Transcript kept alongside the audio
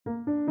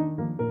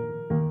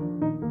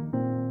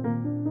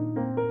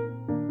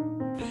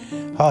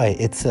Hi,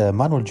 it's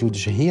Manuel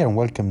Judici here, and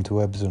welcome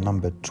to episode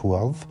number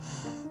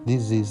 12.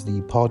 This is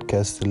the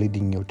podcast,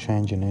 Leading Your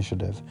Change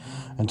Initiative.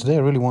 And today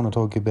I really want to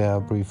talk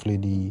about briefly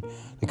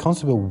the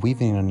concept of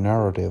weaving a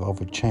narrative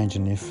of a change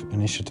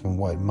initiative and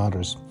why it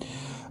matters.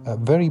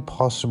 Very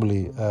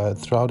possibly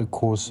throughout the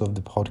course of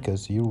the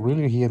podcast, you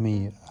really hear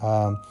me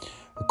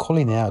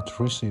calling out,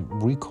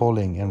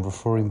 recalling and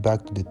referring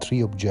back to the three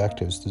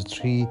objectives, the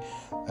three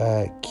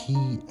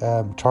key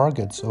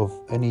targets of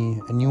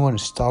any new and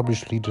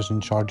established leaders in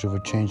charge of a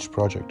change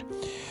project.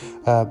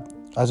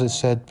 As I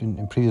said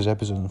in previous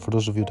episodes, and for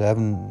those of you that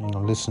haven't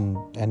listened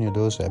any of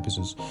those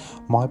episodes,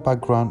 my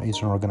background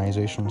is in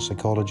organizational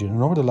psychology,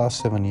 and over the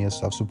last 7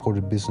 years, I've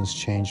supported business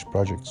change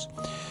projects,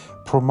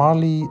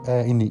 primarily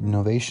in the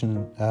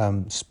innovation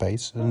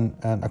space and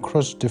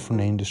across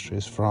different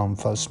industries, from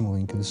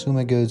fast-moving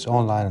consumer goods,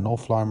 online and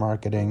offline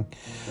marketing,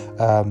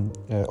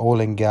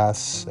 oil and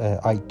gas,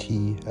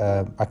 IT,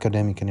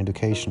 academic and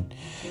education.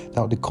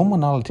 Now, the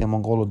commonality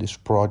among all of these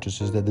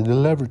projects is that they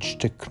leverage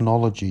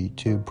technology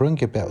to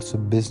bring about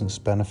some business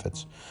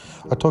benefits.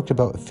 I talked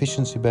about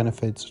efficiency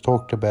benefits,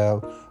 talked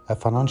about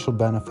financial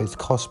benefits,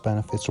 cost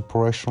benefits,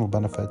 operational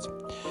benefits.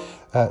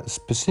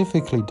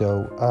 Specifically,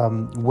 though,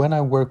 when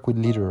I work with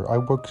leaders, I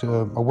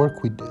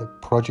work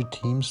with project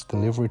teams,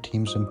 delivery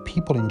teams, and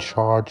people in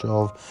charge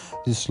of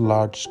these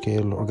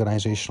large-scale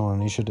organizational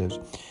initiatives.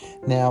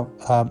 Now,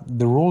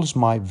 the roles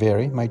might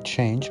vary, might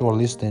change, or at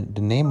least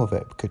the name of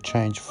it could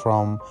change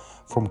from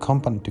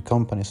company to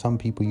company. Some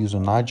people use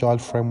an agile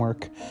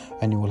framework,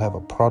 and you will have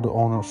a product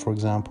owner, for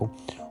example.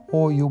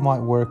 Or you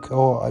might work,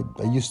 I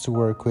used to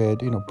work with,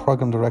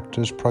 program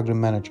directors, program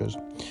managers.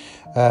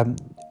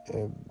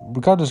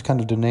 Regardless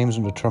kind of the names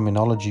and the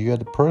terminology, you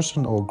had a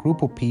person or a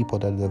group of people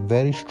that had a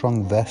very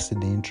strong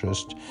vested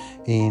interest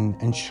in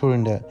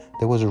ensuring that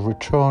there was a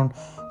return,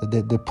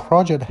 that the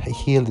project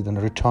yielded a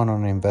return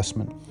on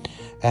investment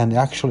and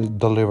actually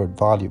delivered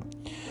value.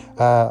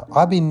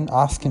 I've been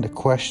asking the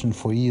question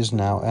for years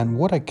now, and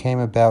what I came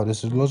about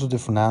is there's lots of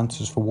different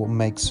answers for what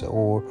makes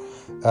or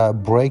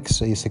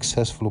breaks a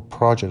successful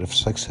project, a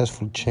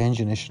successful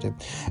change initiative.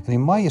 And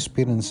in my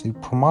experience, it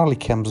primarily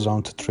comes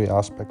down to three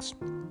aspects.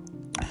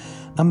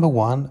 Number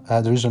one,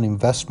 there is an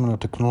investment of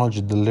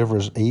technology that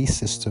delivers a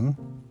system,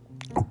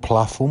 a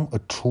platform, a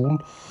tool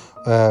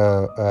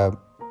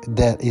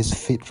that is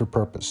fit for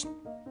purpose.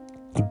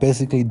 It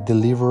basically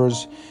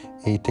delivers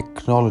a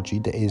technology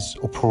that is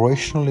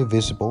operationally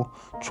visible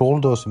to all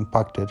those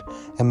impacted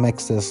and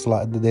makes their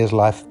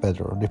life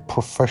better, the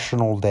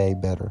professional day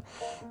better.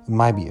 It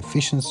might be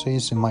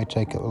efficiencies, it might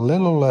take a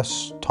little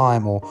less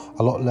time or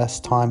a lot less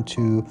time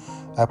to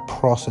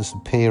process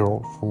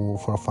payroll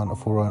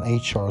for an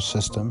HR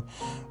system,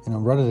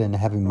 rather than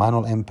having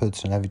manual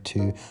inputs and having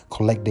to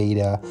collect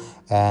data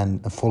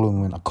and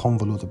following a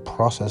convoluted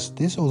process.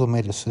 This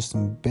automated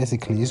system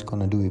basically is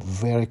going to do it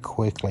very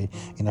quickly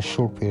in a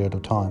short period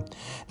of time.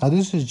 Now,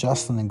 this is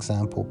just an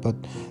example, but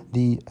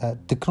the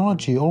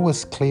technology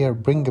always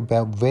bring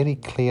about very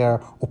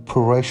clear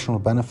operational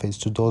benefits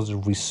to those that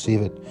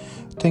receive it.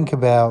 Think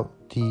about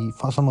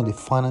some of the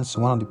finance.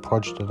 One of the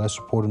projects that I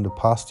supported in the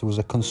past, it was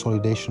a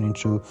consolidation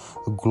into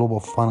a global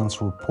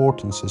finance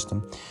reporting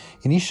system.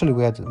 Initially,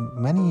 we had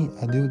many.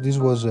 This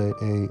was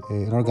an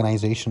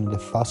organization in the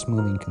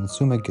fast-moving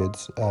consumer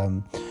goods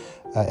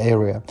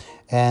area,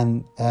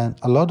 and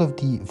a lot of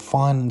the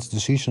finance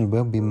decisions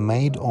were being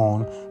made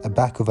on a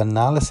back of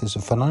analysis,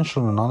 of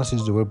financial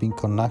analysis that were being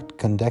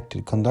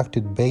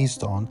conducted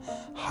based on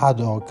ad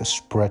hoc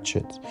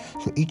spreadsheets.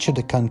 So each of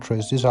the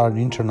countries, these are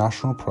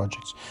international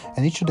projects,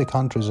 and each of the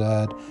countries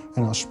had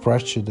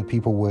spreadsheet that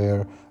people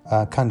were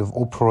kind of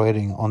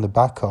operating on the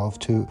back of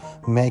to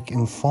make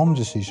informed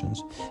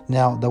decisions.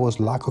 Now, there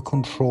was lack of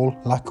control,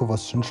 lack of a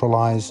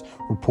centralized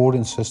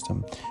reporting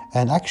system,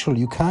 and actually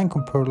you can't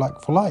compare like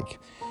for like.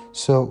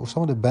 So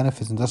some of the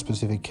benefits in that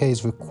specific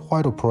case were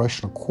quite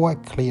operational,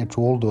 quite clear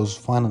to all those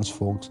finance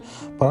folks,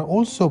 but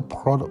also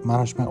product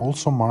management,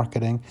 also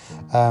marketing,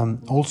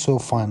 also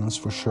finance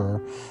for sure,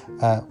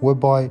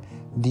 whereby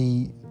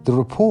the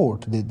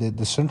report,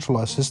 the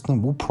centralized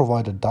system will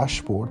provide a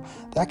dashboard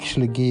that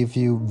actually give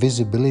you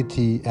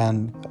visibility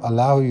and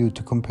allow you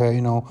to compare,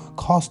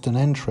 cost and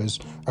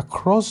interest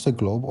across the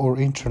globe or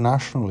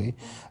internationally,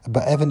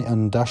 but having it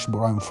on the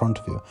dashboard right in front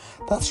of you.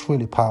 That's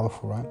really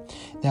powerful, right?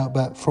 Now,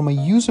 but from a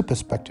user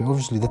perspective,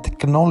 obviously the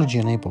technology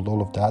enabled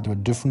all of that. There are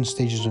different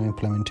stages of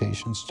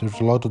implementations. There's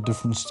a lot of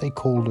different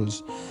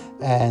stakeholders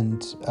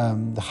and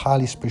the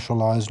highly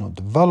specialized,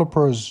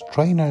 developers,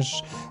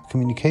 trainers,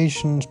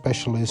 communication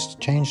specialists,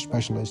 change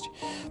specialists.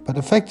 But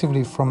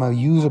effectively, from a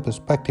user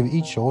perspective,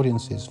 each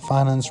audience is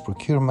finance,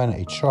 procurement,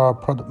 HR,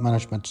 product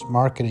management,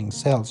 marketing,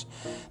 sales.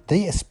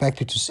 They expect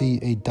you to see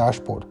a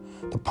dashboard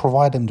that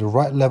provide them the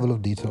right level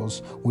of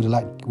details with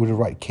the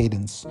right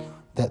cadence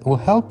that will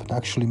help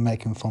actually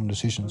make informed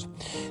decisions.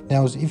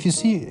 Now, if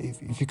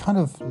you kind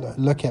of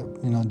look at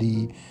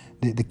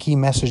the key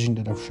messaging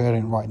that I'm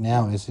sharing right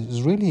now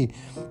is really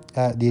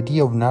the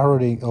idea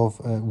of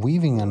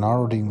weaving a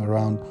narrative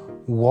around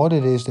what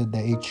it is that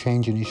the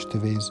change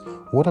initiative is,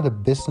 what are the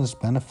business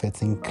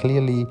benefits and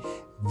clearly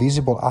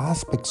visible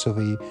aspects of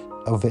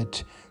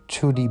it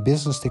to the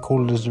business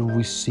stakeholders that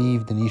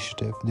receive the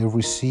initiative. They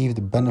receive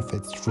the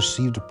benefits,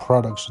 receive the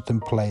products, the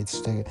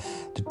templates,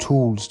 the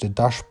tools, the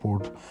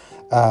dashboard,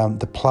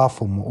 the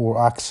platform,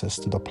 or access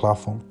to the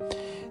platform.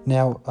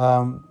 Now,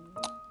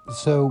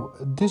 as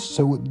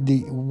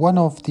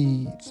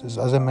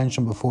I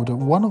mentioned before,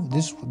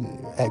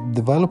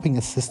 developing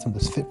a system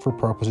that's fit for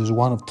purpose is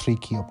one of 3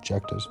 key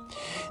objectives.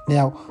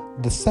 Now,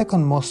 the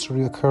second most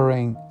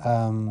recurring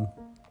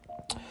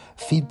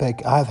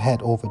feedback I've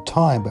had over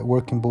time by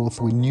working both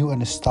with new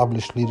and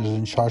established leaders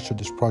in charge of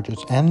these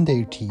projects and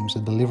their teams, the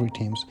delivery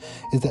teams,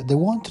 is that they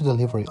want to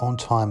deliver it on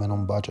time and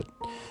on budget.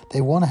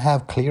 They want to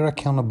have clear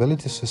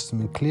accountability system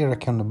and clear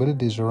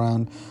accountabilities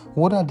around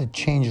what are the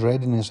change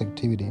readiness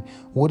activity,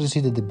 what is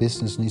it that the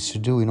business needs to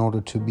do in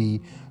order to be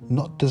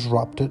not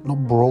disrupted,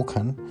 not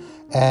broken,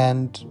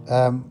 and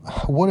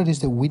what it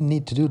is that we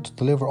need to do to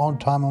deliver on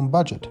time, on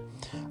budget.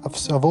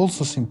 I've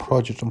also seen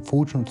projects,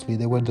 unfortunately,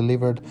 they were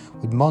delivered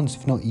with months,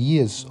 if not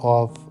years,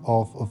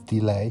 of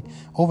delay,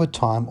 over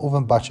time,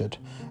 over budget,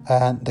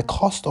 and the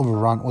cost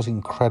overrun was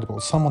incredible.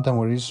 Some of them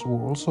were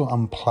also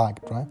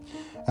unplugged, right?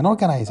 And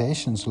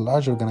organizations,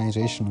 large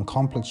organizations and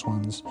complex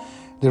ones,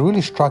 they're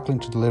really struggling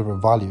to deliver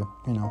value,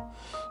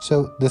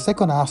 So the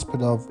second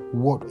aspect of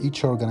what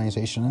each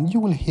organization, and you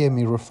will hear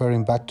me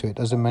referring back to it,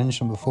 as I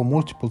mentioned before,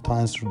 multiple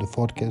times through the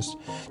podcast.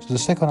 So the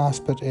second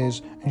aspect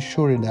is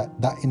ensuring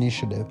that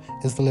initiative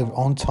is delivered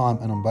on time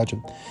and on budget.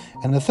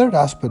 And the third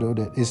aspect of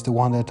it is the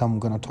one that I'm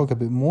going to talk a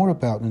bit more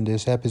about in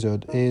this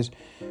episode is,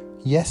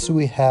 yes,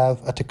 we have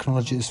a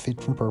technology that's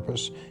fit for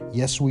purpose.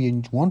 Yes,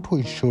 we want to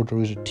ensure there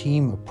is a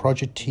team, a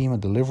project team, a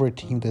delivery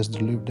team that's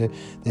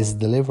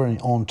delivering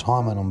on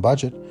time and on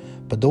budget.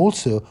 But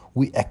also,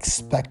 we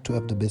expect to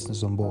have the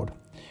business on board.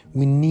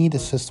 We need a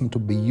system to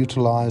be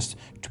utilized,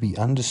 to be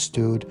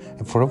understood,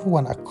 and for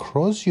everyone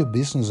across your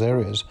business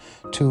areas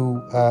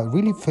to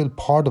really feel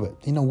part of it.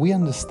 We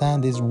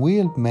understand this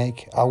will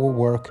make our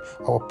work,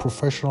 our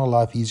professional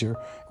life easier.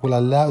 It will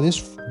allow this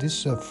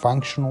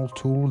functional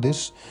tool,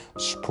 this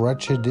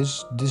spreadsheet,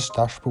 this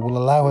dashboard will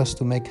allow us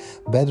to make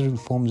better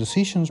informed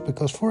decisions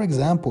because, for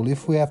example,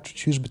 if we have to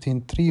choose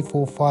between 3,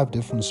 4, 5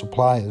 different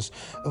suppliers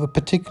of a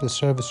particular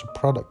service or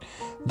product,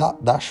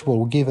 that dashboard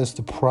will give us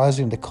the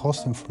pricing, the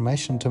cost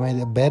information to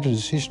make a better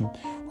decision,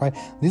 right?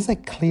 These are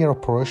clear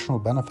operational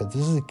benefits.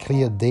 This is a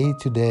clear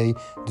day-to-day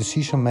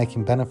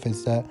decision-making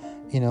benefits that,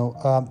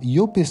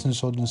 your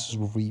business audiences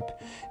will reap.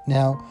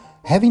 Now,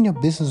 having your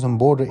business on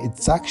board,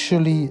 it's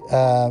actually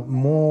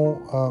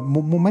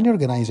many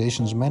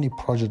organizations, many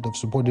projects of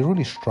support, they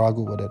really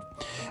struggle with it.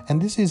 And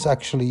this is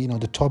actually,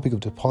 the topic of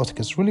the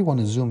podcast. Really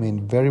want to zoom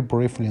in very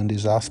briefly on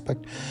this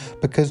aspect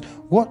because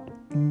what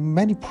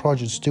many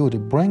projects do, they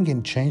bring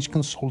in change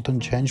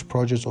consultant, change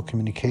projects or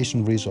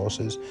communication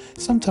resources,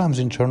 sometimes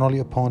internally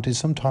appointed,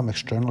 sometimes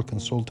external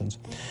consultants.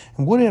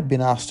 And what I've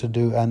been asked to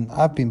do, and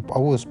I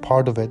was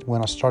part of it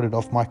when I started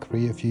off my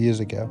career a few years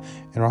ago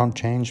around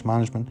change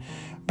management,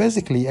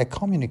 basically a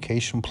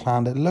communication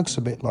plan that looks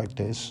a bit like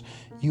this.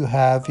 You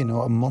have,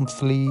 a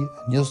monthly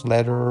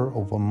newsletter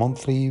or a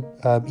monthly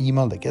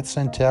email that gets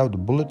sent out, the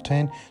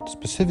bulletin to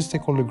specific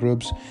stakeholder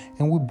groups,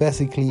 and we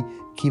basically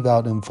give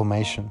out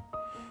information.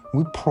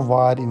 We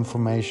provide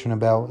information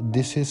about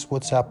this is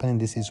what's happening,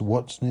 this is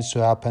what needs to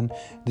happen,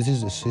 this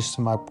is a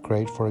system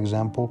upgrade, for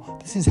example.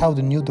 This is how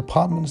the new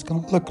department is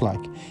going to look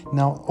like.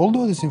 Now,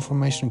 although this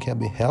information can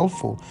be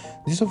helpful,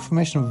 this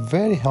information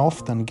very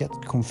often gets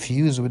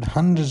confused with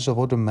hundreds of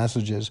other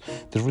messages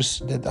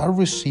that are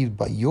received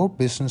by your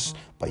business,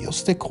 by your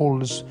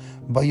stakeholders,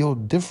 by your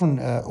different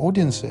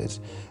audiences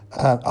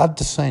at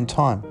the same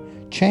time.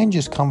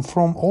 Changes come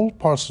from all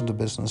parts of the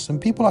business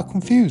and people are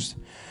confused.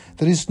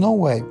 There is no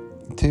way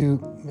to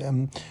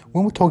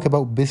when we talk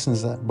about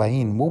business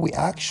buy-in, what we're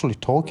actually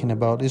talking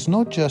about is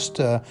not just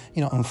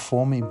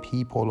informing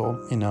people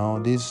or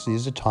this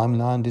is a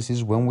timeline, this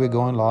is when we're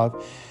going live.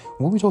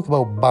 When we talk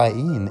about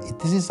buy-in,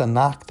 this is an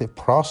active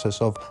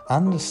process of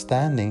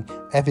understanding,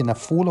 having a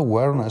full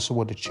awareness of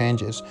what the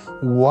change is,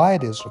 why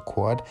it is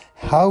required,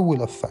 how it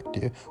will affect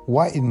you,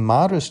 why it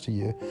matters to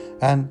you,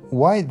 and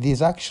why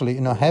this actually,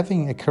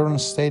 having a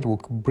current state will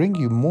bring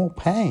you more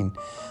pain.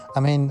 I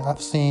mean, I've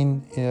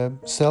seen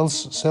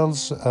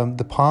sales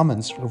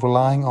departments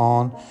relying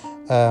on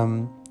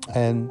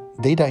and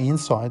data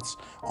insights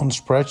on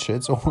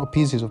spreadsheets or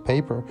pieces of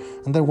paper,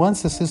 and then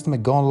once the system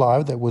had gone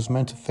live that was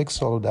meant to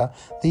fix all of that,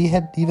 they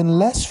had even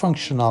less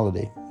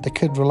functionality. They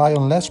could rely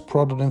on less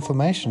product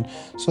information.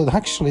 So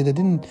actually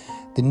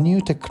the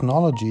new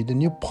technology, the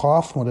new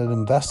platform that they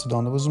invested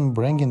on, it wasn't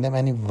bringing them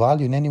any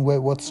value in any way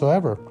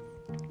whatsoever,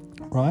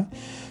 right?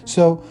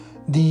 So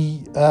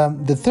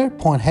the third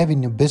point,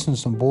 having your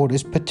business on board,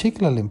 is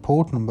particularly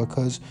important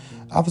because,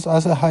 as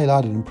I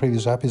highlighted in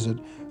previous episode,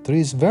 there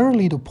is very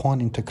little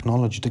point in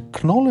technology.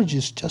 Technology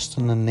is just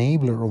an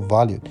enabler of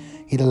value.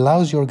 It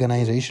allows your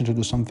organization to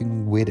do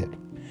something with it.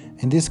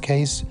 In this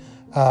case,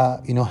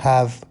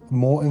 have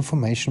more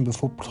information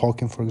before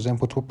talking, for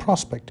example, to a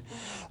prospect.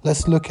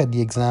 Let's look at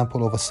the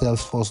example of a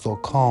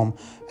Salesforce.com,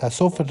 a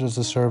software as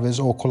a service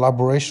or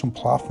collaboration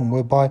platform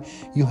whereby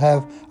you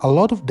have a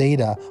lot of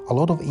data, a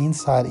lot of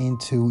insight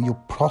into your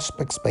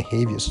prospects'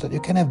 behaviors, so that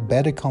you can have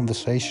better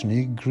conversation.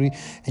 You agree,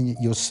 and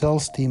your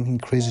sales team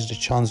increases the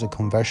chance of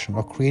conversion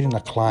or creating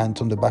a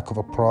client on the back of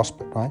a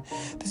prospect, right?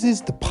 This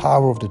is the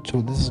power of the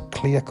tool. This is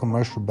clear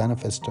commercial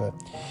benefits to it.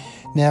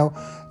 Now,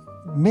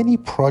 many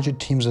project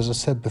teams, as I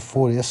said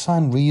before, they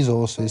assign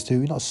resources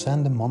to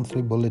send a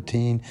monthly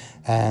bulletin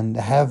and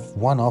have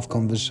one-off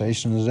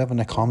conversations, have a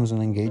comms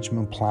and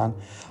engagement plan.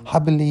 I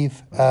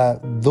believe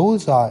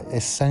those are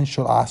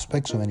essential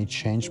aspects of any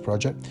change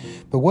project.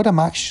 But what I'm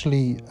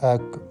actually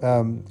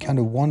kind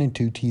of wanting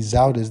to tease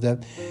out is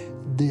that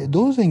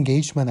those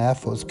engagement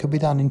efforts could be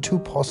done in two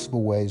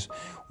possible ways.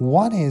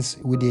 One is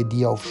with the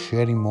idea of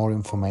sharing more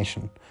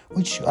information,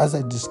 which, as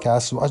we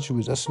discussed,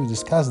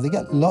 they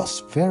get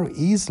lost very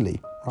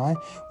easily, right?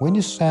 When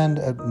you send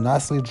a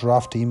nicely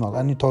drafted email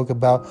and you talk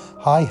about,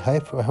 hi,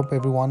 I hope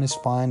everyone is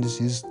fine.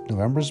 This is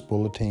November's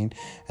bulletin,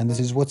 and this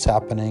is what's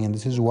happening, and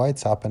this is why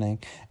it's happening,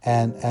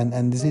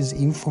 and this is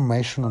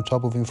information on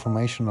top of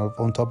information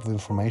on top of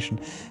information.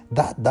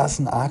 That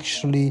doesn't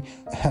actually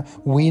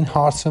win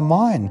hearts and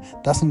minds,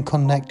 doesn't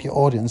connect the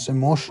audience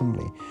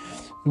emotionally.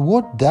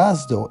 What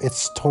does, though, it's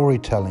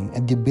storytelling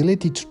and the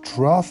ability to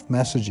draft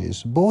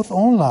messages, both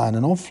online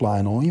and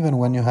offline, or even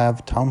when you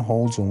have town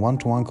halls and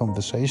one-to-one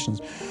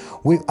conversations.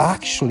 We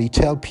actually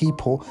tell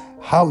people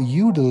how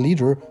you, the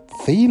leader,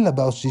 feel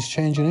about this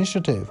change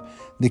initiative.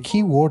 The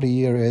key word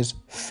here is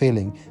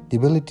feeling, the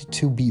ability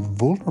to be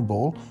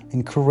vulnerable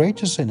and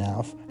courageous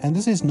enough. And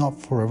this is not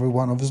for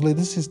everyone. Obviously,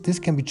 this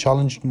can be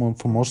challenging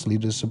for most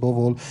leaders, above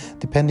all,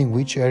 depending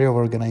which area of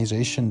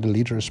organization the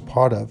leader is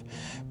part of.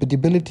 But the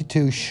ability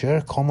to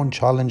share common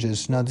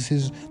challenges. Now, this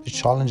is the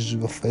challenges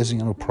we're facing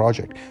in a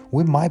project.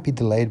 We might be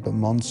delayed by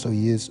months or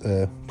years,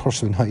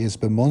 possibly not years,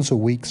 but months or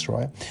weeks,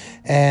 right?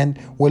 And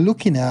we're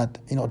looking at,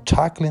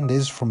 tackling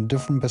this from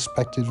different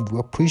perspectives. We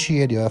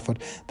appreciate your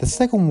effort. The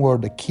second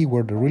word, the key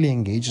word that really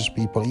engages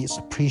people is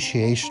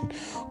appreciation.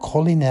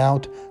 Calling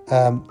out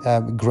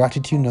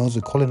gratitude notes,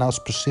 or calling out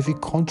specific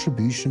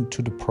contribution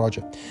to the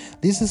project.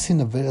 This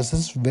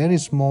is very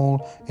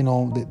small,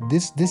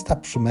 this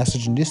types of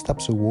messaging, these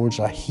types of words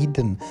are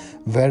hidden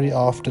very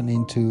often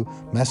into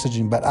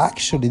messaging, but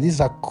actually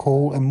these are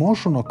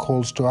emotional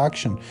calls to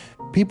action.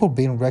 People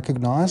being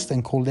recognized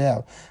and called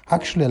out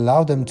actually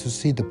allow them to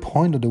see the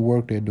point of the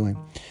work they're doing.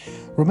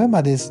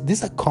 Remember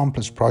these are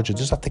complex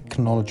projects, these are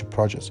technology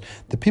projects.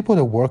 The people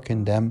that work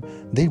in them,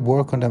 they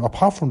work on them,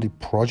 apart from the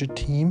project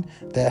team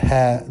that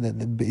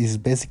is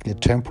basically a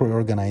temporary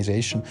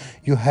organization.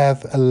 You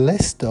have a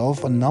list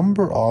of a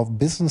number of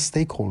business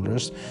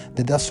stakeholders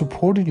that are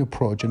supporting your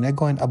project, and they're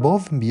going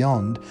above and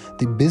beyond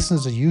the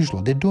business as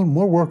usual. They're doing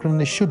more work than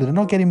they should. They're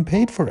not getting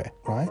paid for it,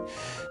 right?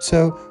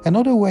 So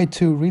another way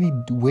to really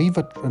wave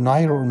a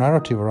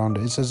narrative around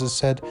it is, as I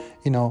said,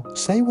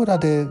 say what are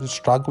the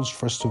struggles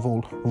first of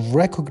all,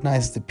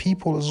 recognize the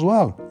people as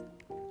well.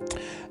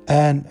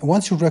 And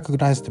once you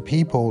recognize the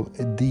people,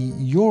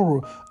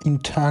 your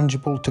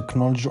intangible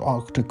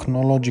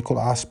technological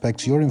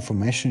aspects, your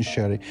information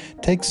sharing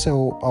takes a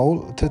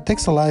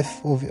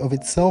life of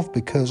itself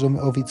because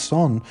of its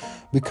own,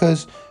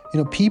 because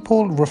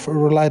people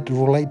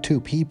relate to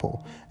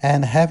people,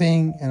 and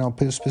having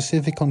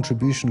specific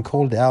contribution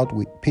called out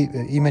with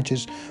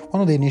images.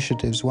 One of the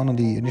initiatives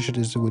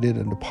that we did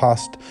in the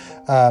past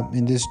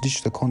in this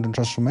digital content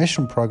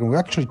transformation program, we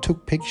actually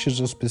took pictures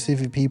of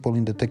specific people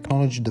in the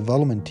technology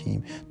development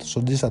team.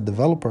 So these are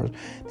developers.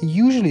 They're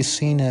usually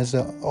seen as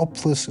a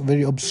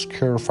very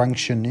obscure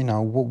function.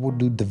 What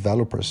do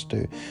developers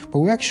do? But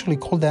we actually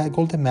called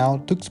them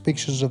out, took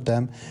pictures of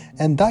them,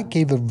 and that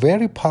gave a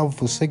very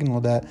powerful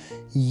signal that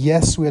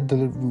yes, we are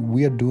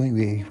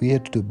here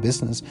to do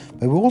business,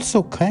 but we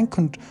also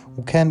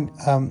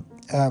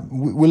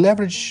we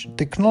leverage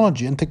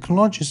technology, and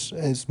technology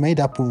is made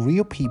up of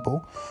real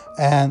people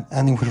and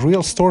with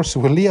real stories,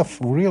 with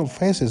real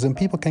faces, and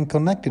people can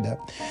connect to that.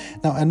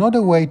 Now,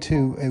 another way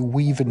to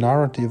weave a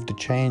narrative to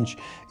change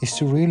is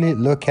to really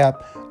look at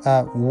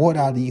what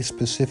are the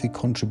specific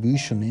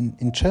contribution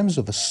in terms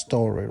of a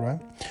story, right?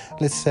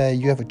 Let's say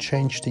you have a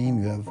change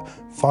team, you have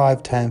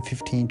 5, 10,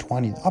 15,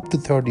 20, up to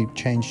 30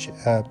 change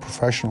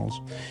professionals.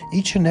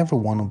 Each and every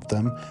one of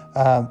them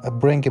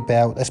bring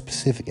about a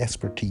specific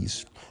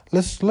expertise.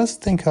 Let's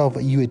think of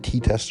a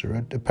UAT tester,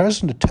 right? The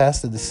person that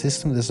tests that the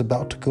system that's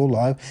about to go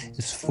live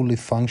is fully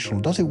functional.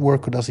 Does it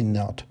work or does it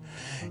not?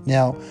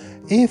 Now,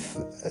 if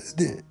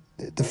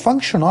the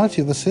functionality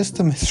of a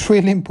system is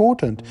really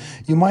important.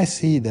 You might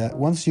see that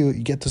once you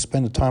get to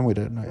spend the time with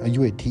a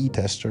UAT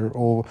tester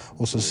or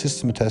also a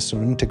system tester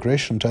or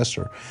integration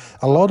tester,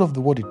 a lot of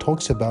what it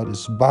talks about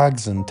is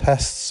bugs and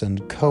tests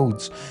and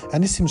codes,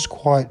 and it seems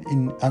quite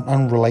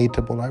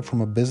unrelatable, right, from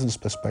a business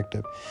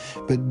perspective.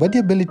 But the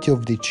ability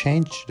of the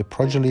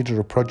project leader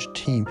or project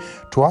team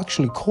to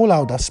actually call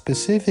out a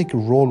specific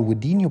role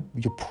within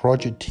your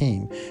project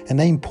team and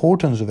the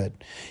importance of it.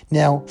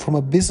 Now, from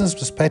a business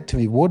perspective,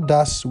 what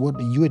the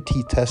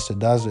UAT tester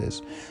does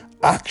is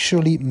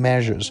actually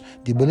measures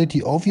the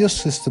ability of your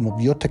system,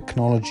 of your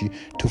technology,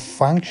 to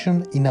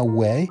function in a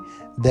way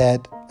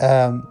that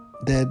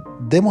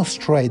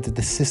demonstrates that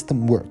the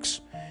system works.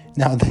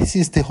 Now, this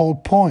is the whole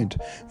point.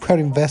 We're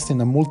investing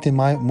in a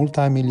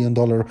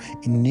multi-million-dollar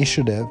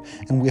initiative,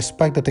 and we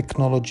expect the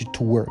technology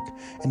to work.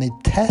 And the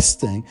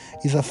testing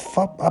is a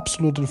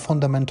absolutely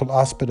fundamental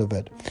aspect of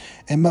it.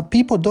 And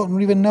people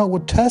don't even know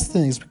what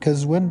testing is,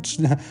 because once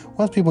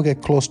people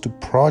get close to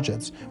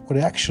projects, what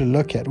they actually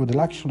look at, what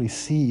they'll actually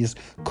see is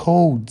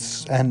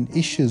codes and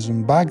issues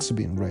and bugs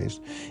being raised.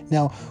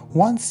 Now,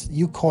 once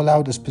you call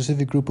out a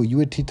specific group of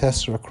UAT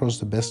testers across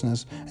the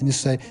business, and you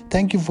say,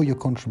 thank you for your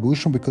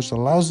contribution because it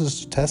allows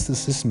us to test the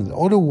system,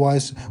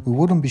 otherwise we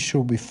wouldn't be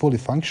sure we're fully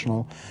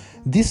functional.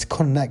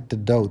 Disconnect the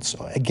dots.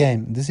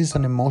 Again, this is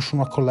an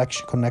emotional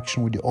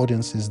connection with the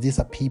audiences. These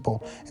are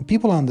people, and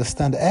people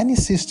understand any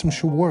system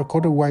should work,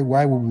 otherwise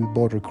why would we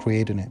bother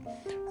creating it,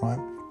 right?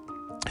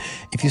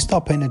 If you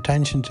start paying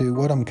attention to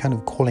what I'm kind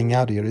of calling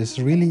out here,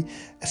 is really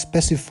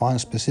specifying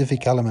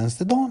specific elements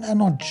that are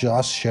not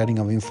just sharing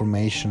of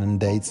information and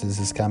dates. This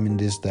is coming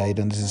this date,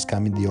 and this is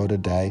coming the other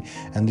day,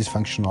 and this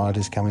functionality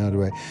is coming the other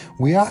way.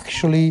 We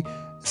actually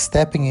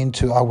stepping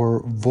into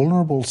our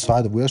vulnerable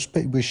side. We're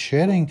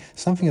sharing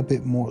something a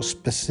bit more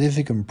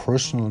specific and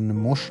personal and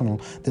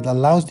emotional that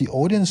allows the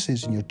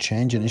audiences in your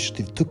change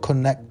initiative to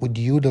connect with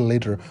you, the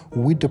leader,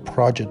 with the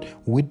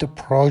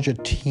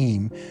project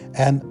team,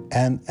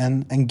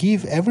 and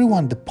give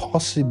everyone the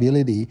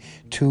possibility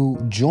to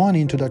join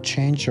into that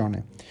change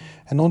journey.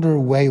 Another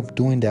way of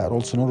doing that,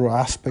 also another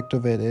aspect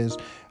of it, is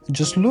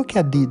just look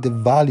at the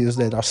values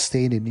that are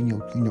stated in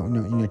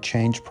your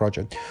change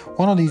project.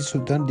 One of these,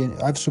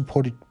 I've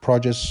supported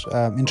projects,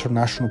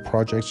 international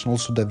projects, and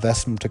also the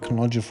investment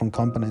technology from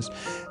companies,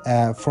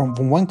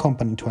 from one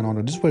company to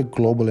another. These were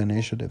global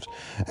initiatives.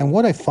 And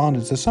what I found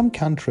is that some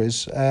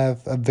countries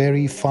have a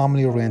very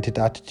family-oriented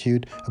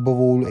attitude, above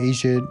all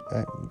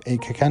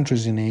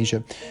countries in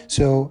Asia.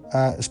 So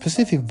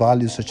specific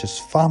values such as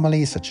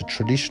family, such a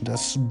tradition,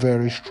 that's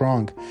very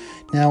strong.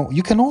 Now,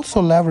 you can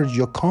also leverage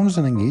your comms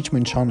and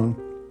engagement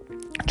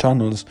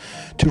channels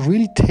to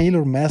really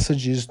tailor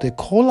messages that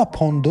call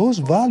upon those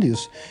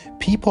values.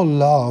 People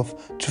love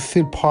to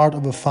feel part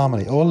of a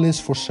family, or at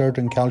least for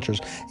certain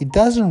cultures. It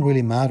doesn't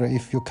really matter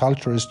if your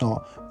culture is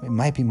not, it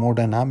might be more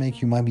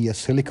dynamic, you might be a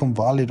Silicon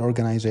Valley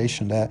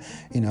organization that,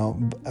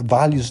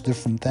 values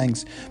different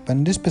things. But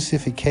in this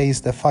specific case,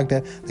 the fact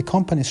that the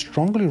company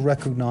strongly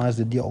recognizes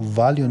the idea of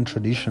value and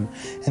tradition.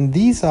 And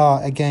these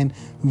are, again,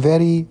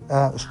 very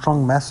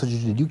strong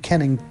messages that you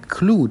can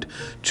include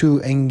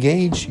to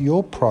engage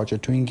your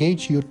project, to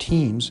engage your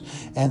teams,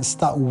 and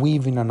start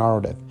weaving a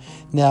narrative.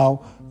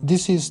 Now,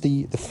 this is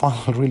the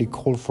final really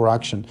call for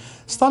action.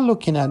 Start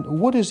looking at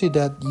what is it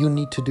that you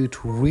need to do to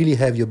really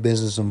have your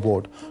business on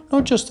board.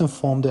 Not just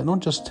inform them, not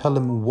just tell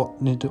them what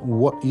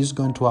is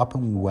going to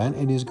happen, when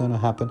it is going to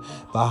happen,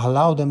 but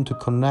allow them to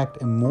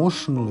connect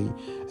emotionally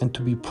and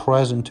to be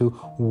present to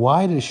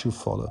why they should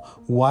follow,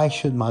 why it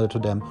should matter to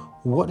them,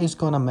 what is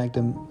going to make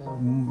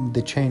them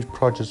the change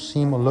project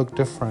seem or look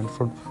different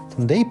from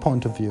their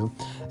point of view,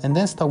 and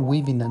then start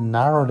weaving a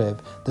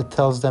narrative that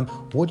tells them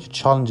what your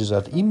challenges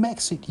are. It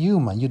makes it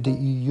human. You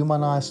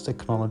humanize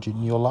technology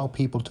and you allow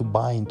people to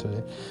buy into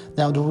it.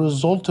 Now, the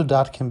result of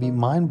that can be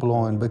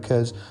mind-blowing,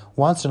 because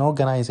once an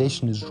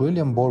organization is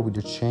really on board with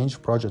your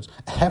change projects,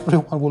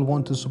 everyone will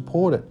want to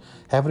support it.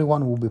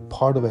 Everyone will be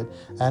part of it.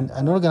 And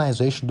an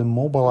organization that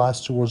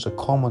mobilizes towards a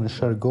common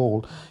shared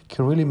goal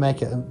can really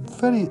make a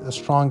very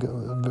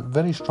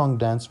strong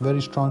dance,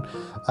 very strong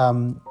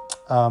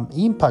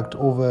impact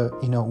over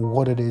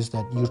what it is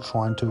that you're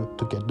trying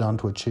to get done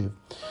to achieve.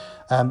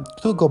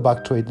 To go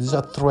back to it, these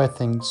are three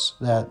things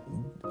that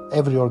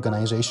every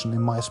organization,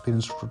 in my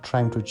experience, are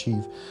trying to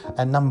achieve.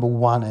 And number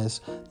one is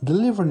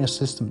delivering a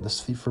system that's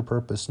fit for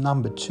purpose.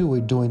 Number two,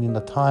 we're doing it in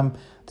a time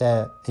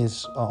that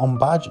is on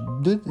budget,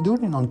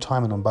 doing it on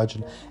time and on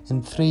budget.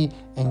 And three,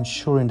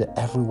 ensuring that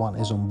everyone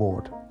is on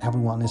board.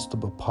 Everyone is to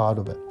be part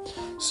of it.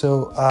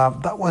 So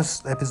that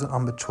was episode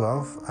number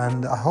 12,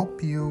 and I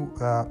hope you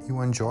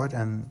enjoyed,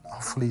 and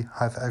hopefully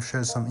I've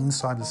shared some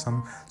insight and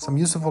some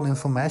useful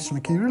information.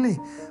 You can really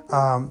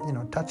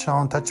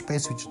touch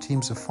base with your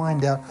teams to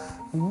find out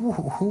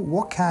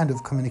what kind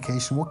of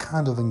communication, what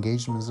kind of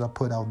engagements are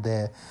put out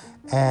there,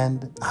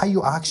 and how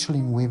you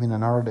actually weaving a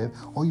narrative,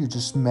 or you're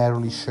just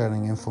merely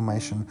sharing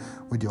information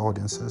with your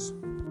audiences.